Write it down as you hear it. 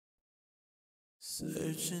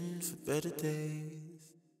Searching for better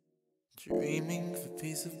days, dreaming for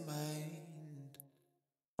peace of mind,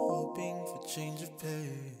 hoping for change of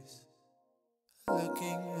pace.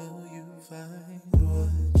 Looking, will you find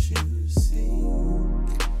what you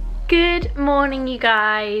seek? Good morning, you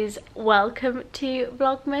guys. Welcome to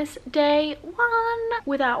Vlogmas day 1.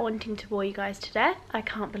 Without wanting to bore you guys to death, I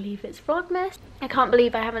can't believe it's Vlogmas. I can't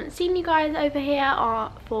believe I haven't seen you guys over here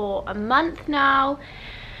for a month now.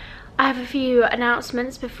 I have a few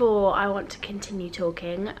announcements before I want to continue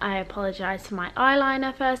talking. I apologise for my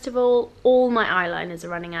eyeliner first of all. All my eyeliners are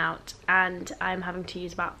running out and I'm having to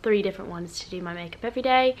use about 3 different ones to do my makeup every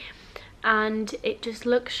day. And it just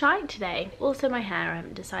looks shite today. Also my hair, I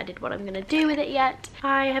haven't decided what I'm going to do with it yet.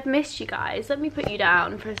 I have missed you guys. Let me put you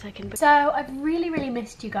down for a second. So I've really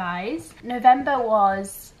missed you guys. November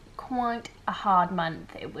was quite a hard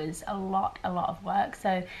month. It was a lot of work,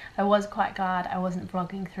 so I was quite glad I wasn't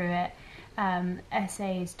vlogging through it.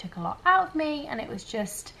 Essays took a lot out of me and it was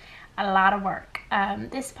just a lot of work.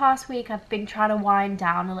 This past week I've been trying to wind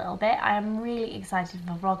down a little bit. I am really excited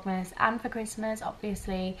for Vlogmas and for Christmas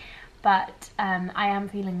obviously, but I am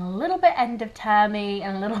feeling a little bit end of termy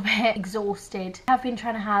and a little bit exhausted. I've been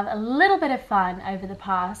trying to have a little bit of fun over the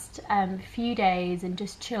past few days and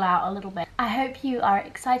just chill out a little bit. I hope you are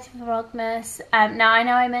excited for Vlogmas. Now I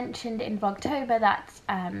know I mentioned in Vlogtober that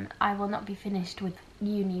I will not be finished with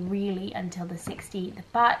uni really until the 16th,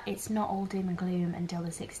 but it's not all doom and gloom until the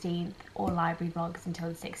 16th or library vlogs until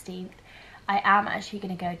the 16th. I am actually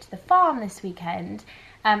going to go to the farm this weekend.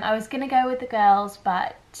 I was going to go with the girls,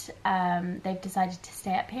 but they've decided to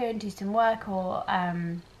stay up here and do some work, or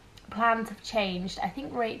plans have changed. I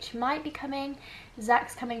think Rach might be coming,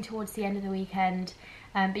 Zach's coming towards the end of the weekend,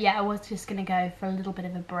 but yeah, I was just going to go for a little bit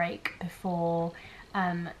of a break before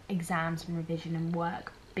exams and revision and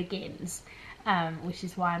work begins, which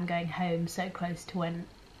is why I'm going home so close to when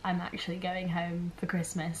I'm actually going home for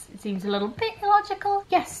Christmas. It seems a little bit illogical.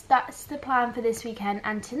 Yes, that's the plan for this weekend,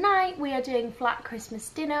 and tonight we are doing flat Christmas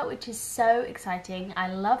dinner, which is so exciting.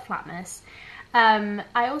 I love FLATMAS.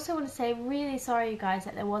 I also want to say really sorry you guys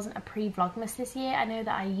that there wasn't a pre-vlogmas this year. I know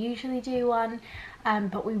that I usually do one,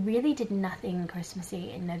 but we really did nothing Christmassy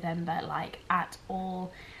in November, like at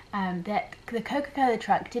all. The Coca-Cola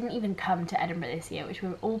truck didn't even come to Edinburgh this year, which we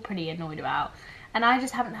were all pretty annoyed about. And I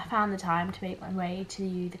just haven't found the time to make my way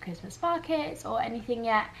to the Christmas markets or anything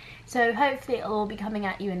yet. So hopefully it'll all be coming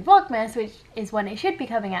at you in Vlogmas, which is when it should be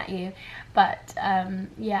coming at you. But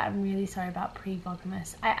yeah, I'm really sorry about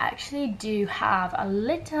pre-Vlogmas. I actually do have a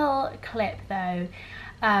little clip though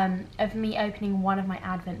of me opening one of my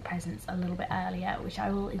Advent presents a little bit earlier, which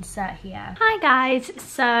I will insert here. Hi guys,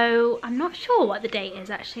 so I'm not sure what the date is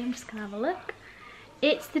actually. I'm just gonna have a look.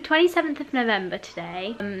 It's the 27th of November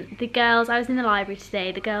today. The girls, I was in the library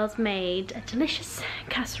today, the girls made a delicious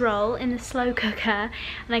casserole in the slow cooker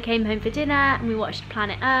and I came home for dinner and we watched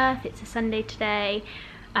Planet Earth. It's a Sunday today.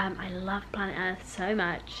 I love Planet Earth so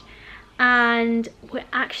much. And we're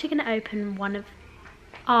actually going to open one of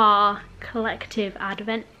our collective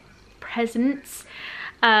Advent presents.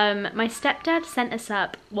 My stepdad sent us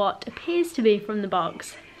up what appears to be from the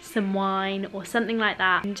box, some wine or something like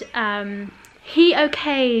that. And he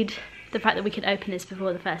okayed the fact that we could open this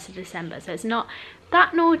before the 1st of December, so it's not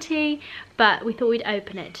that naughty, but we thought we'd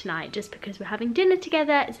open it tonight just because we're having dinner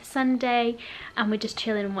together. It's a Sunday and we're just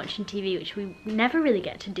chilling and watching TV, which we never really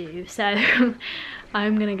get to do, so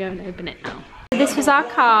I'm gonna go and open it now. This was our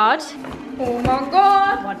card. Oh my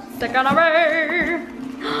god, what's it gonna be?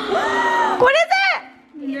 What is it?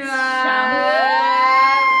 Yeah.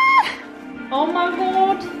 Oh my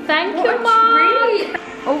god, thank you, Mom.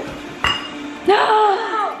 Oh.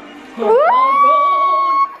 Oh my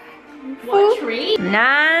god! What a treat!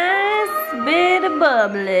 Nice bit of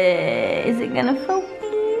bubbly. Is it gonna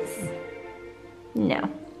focus? No.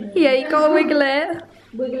 Yeah, you gotta wiggle it.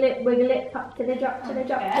 Wiggle it, up to the drop, to the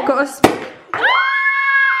drop. Yeah. Got us. Where's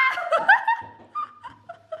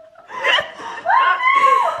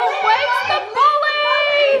the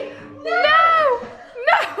bully? No!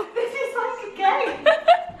 No! This is like a game.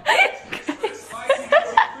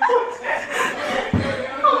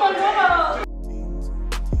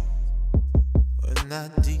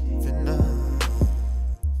 Not deep enough,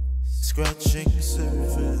 scratching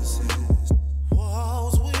surfaces.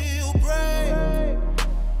 Walls will break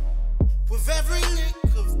with every lick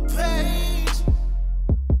of page.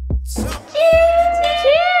 Cheers!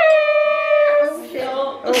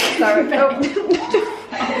 Oh, sorry.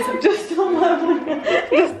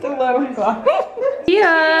 Just a low glass.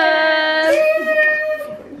 Yes!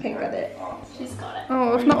 I think got it. She's got it.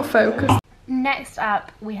 Oh, it's not focused. Next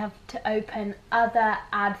up, we have to open other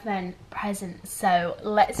advent presents. So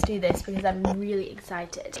let's do this because I'm really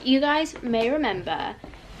excited. You guys may remember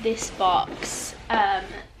this box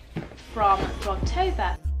from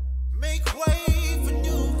Vlogtober. Make way for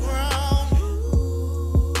new ground.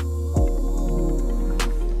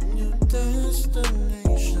 New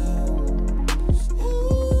destination.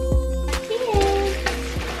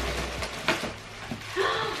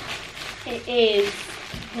 It is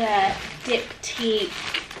the Diptyque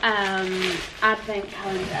advent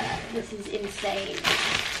calendar. This is insane.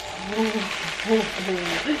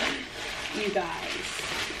 You guys.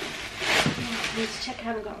 Let's check I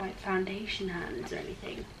haven't got like foundation hands or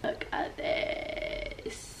anything. Look at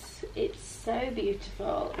this. It's so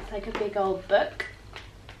beautiful. It's like a big old book.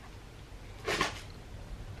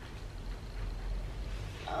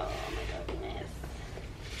 Oh my goodness.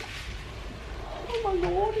 Oh my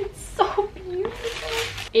god, it's so beautiful.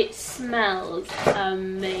 It smells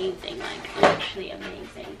amazing, like literally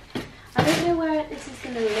amazing. I don't know where this is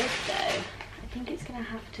gonna live though. I think it's gonna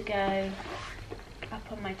have to go up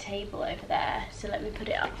on my table over there, so let me put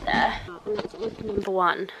it up there. Let's open number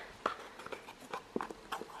one.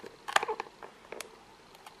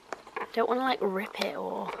 I don't want to like rip it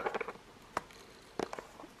or...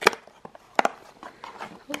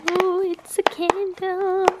 Oh, it's a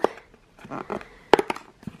candle. Oh,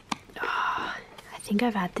 I think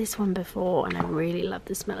I've had this one before and I really love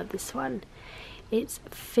the smell of this one. It's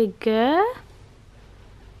Figure.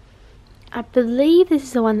 I believe this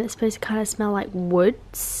is the one that's supposed to kind of smell like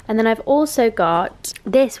woods. And then I've also got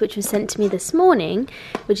this, which was sent to me this morning,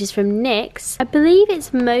 which is from NYX. I believe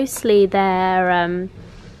it's mostly their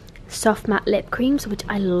soft matte lip creams, which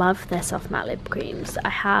I love their soft matte lip creams. I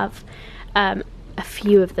have a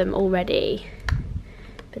few of them already,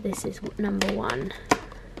 but this is number one.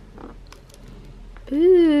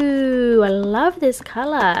 Ooh, I love this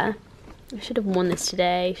colour. I should have worn this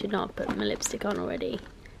today. Should not have put my lipstick on already.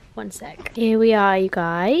 One sec. Here we are, you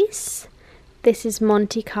guys. This is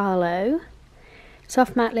Monte Carlo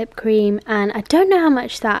soft matte lip cream, and I don't know how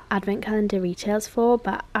much that advent calendar retails for,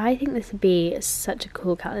 but I think this would be such a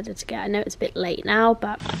cool calendar to get. I know it's a bit late now,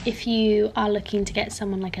 but if you are looking to get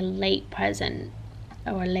someone like a late present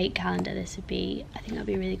or a late calendar, this would be, I think that'd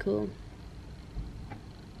be really cool.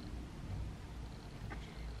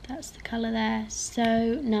 That's the colour there,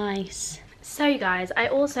 so nice. So you guys, I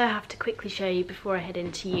also have to quickly show you before I head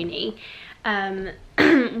into uni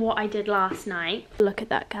what I did last night. Look at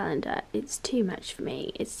that calendar, it's too much for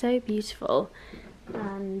me. It's so beautiful,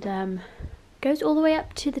 and goes all the way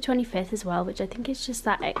up to the 25th as well, which I think is just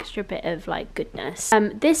that extra bit of like goodness.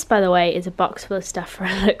 This, by the way, is a box full of stuff for a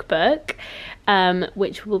lookbook,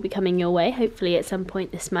 which will be coming your way hopefully at some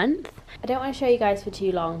point this month. I don't want to show you guys for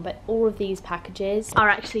too long, but all of these packages are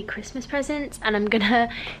actually Christmas presents, and I'm gonna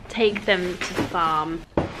take them to the farm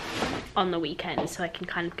on the weekend so I can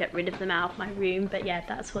kind of get rid of them out of my room. But yeah,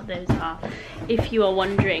 that's what those are, if you are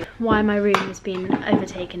wondering why my room has been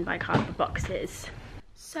overtaken by cardboard boxes.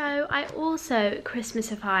 So I also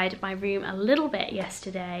Christmasified my room a little bit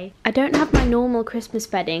yesterday. I don't have my normal Christmas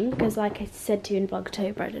bedding because, like I said to you in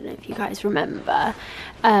Vlogtober, I don't know if you guys remember,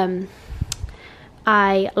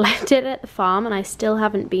 I left it at the farm and I still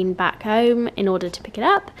haven't been back home in order to pick it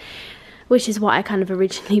up, which is what I kind of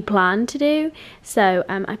originally planned to do. So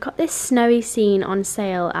I got this snowy scene on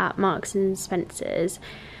sale at Marks and Spencer's.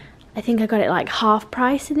 I think I got it like half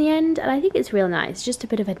price in the end, and I think it's real nice, just a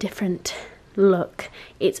bit of a different look.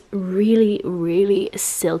 It's really, really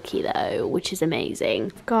silky though, which is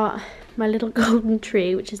amazing. I've got my little golden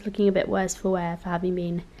tree, which is looking a bit worse for wear for having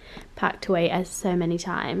been packed away as so many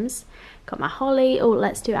times. Got my holly. Oh,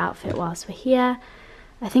 let's do outfit whilst we're here.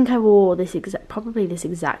 I think I wore this probably this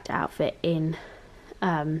exact outfit in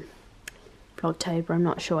Vlogtober. I'm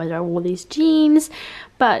not sure whether I wore these jeans,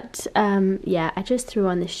 but yeah, I just threw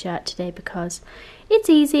on this shirt today because it's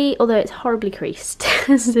easy, although it's horribly creased,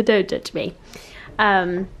 so don't judge me.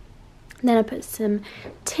 Then I put some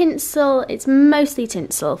tinsel. It's mostly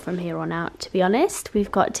tinsel from here on out, to be honest.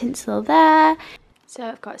 We've got tinsel there. So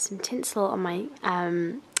I've got some tinsel on my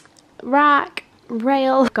rack,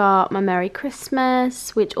 rail. I've got my Merry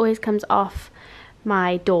Christmas, which always comes off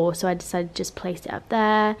my door, so I decided to just place it up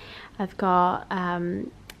there. I've got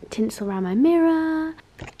tinsel around my mirror.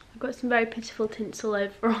 I've got some very pitiful tinsel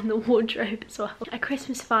over on the wardrobe as well. I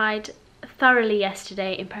Christmasified thoroughly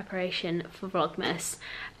yesterday in preparation for Vlogmas,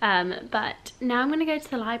 but now I'm going to go to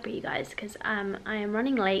the library, you guys, because I am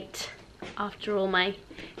running late after all my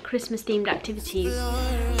Christmas themed activities.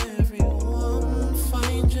 Everyone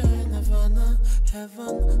find your Nirvana,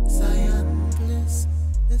 heaven, Zion, bliss,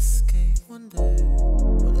 escape. one day,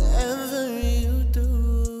 whatever you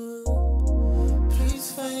do,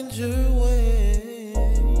 please find your way.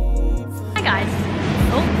 Hi guys.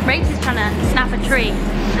 Oh, Rachel's trying to snap a tree.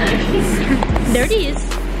 There it is.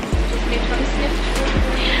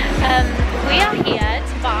 We are here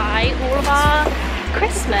to buy all of our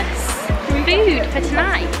Christmas food for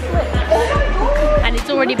tonight. And it's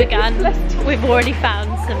already begun. We've already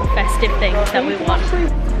found some festive things that we want.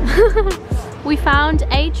 We found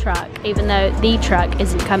a truck, even though the truck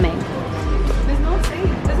isn't coming. There's no seat,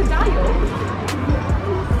 there's a dial.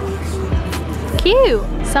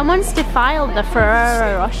 Cute! Someone's defiled the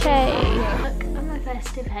Ferrero Rocher. Look at my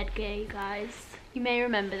festive headgear, you guys. You may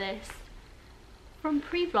remember this from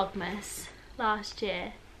pre-Vlogmas last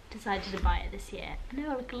year. Decided to buy it this year. I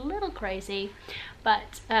know I look a little crazy,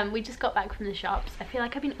 but we just got back from the shops. I feel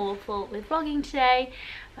like I've been awful with vlogging today.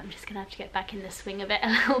 I'm just gonna have to get back in the swing of it a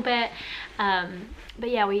little bit. But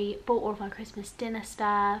yeah, we bought all of our Christmas dinner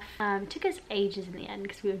stuff. It took us ages in the end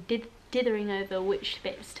because we were dithering over which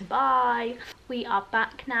bits to buy. We are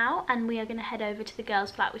back now and we are gonna head over to the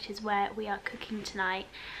girls' flat, which is where we are cooking tonight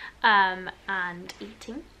and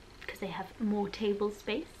eating, because they have more table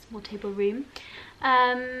space, more table room.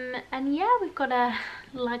 And yeah, we've got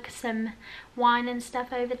like some wine and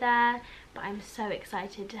stuff over there, but I'm so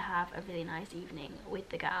excited to have a really nice evening with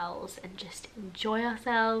the girls and just enjoy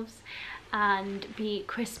ourselves and be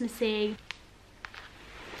Christmassy.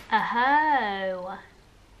 Oh,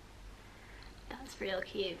 that's real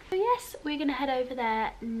cute. So yes, we're gonna head over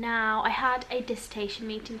there now. I had a dissertation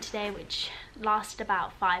meeting today which lasted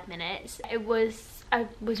about 5 minutes. I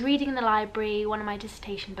was reading in the library. One of my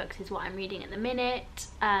dissertation books is what I'm reading at the minute,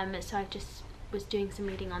 so I just was doing some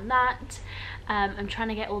reading on that. I'm trying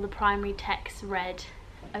to get all the primary texts read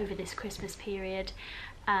over this Christmas period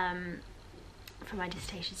for my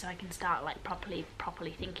dissertation, so I can start like properly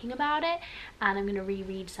thinking about it, and I'm going to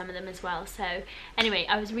reread some of them as well. So anyway,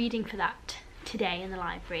 I was reading for that today in the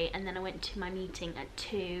library, and then I went to my meeting at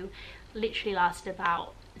 2. Literally lasted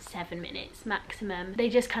about 7 minutes maximum. They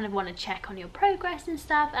just kind of want to check on your progress and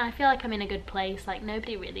stuff, and I feel like I'm in a good place. Like,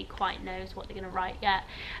 nobody really quite knows what they're going to write yet,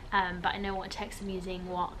 but I know what text I'm using,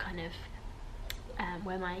 what kind of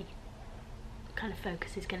where my kind of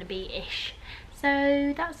focus is going to be ish.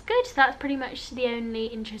 So that's good. That's pretty much the only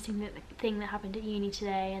interesting thing that happened at uni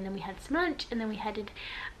today. And then we had some lunch, and then we headed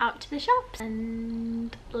out to the shops,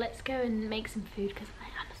 and let's go and make some food because I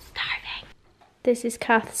am starving. This is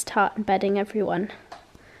Kath's tartan bedding, everyone.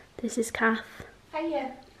 This is Kath.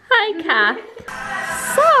 Hiya. Hi, Kath.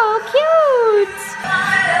 So cute.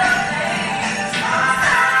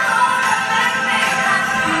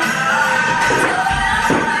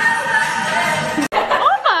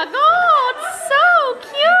 Oh my god, so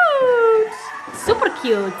cute. Super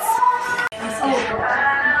cute.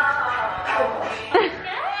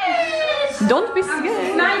 Don't be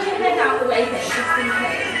scared. Mind your head out the way, just in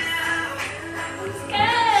case.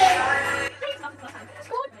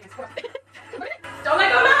 Don't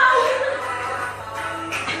let go now!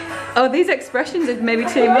 Oh, these expressions are maybe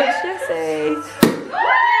too much, Jessie.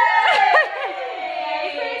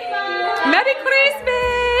 Merry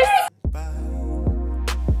Christmas!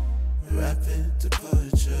 Rapid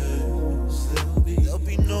departures, there'll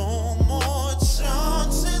be no more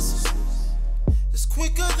chances. It's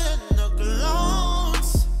quicker than a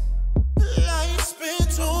glance. Life's been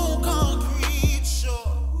too concrete,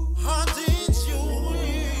 sure. How did you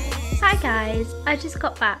reach? Hi guys, I just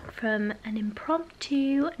got back from an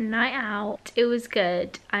impromptu night out. It was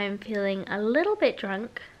good. I'm feeling a little bit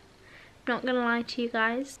drunk, not gonna lie to you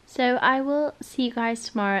guys. So I will see you guys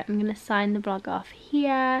tomorrow. I'm gonna sign the vlog off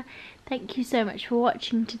here. Thank you so much for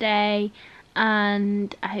watching today,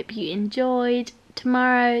 and I hope you enjoyed.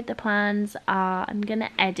 Tomorrow the plans are I'm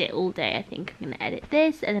gonna edit all day. I think I'm gonna edit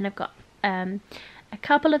this, and then I've got a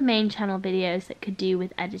couple of main channel videos that could do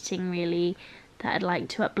with editing really, that I'd like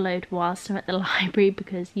to upload whilst I'm at the library,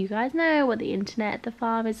 because you guys know what the internet at the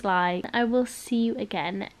farm is like. I will see you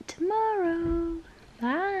again tomorrow.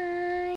 Bye.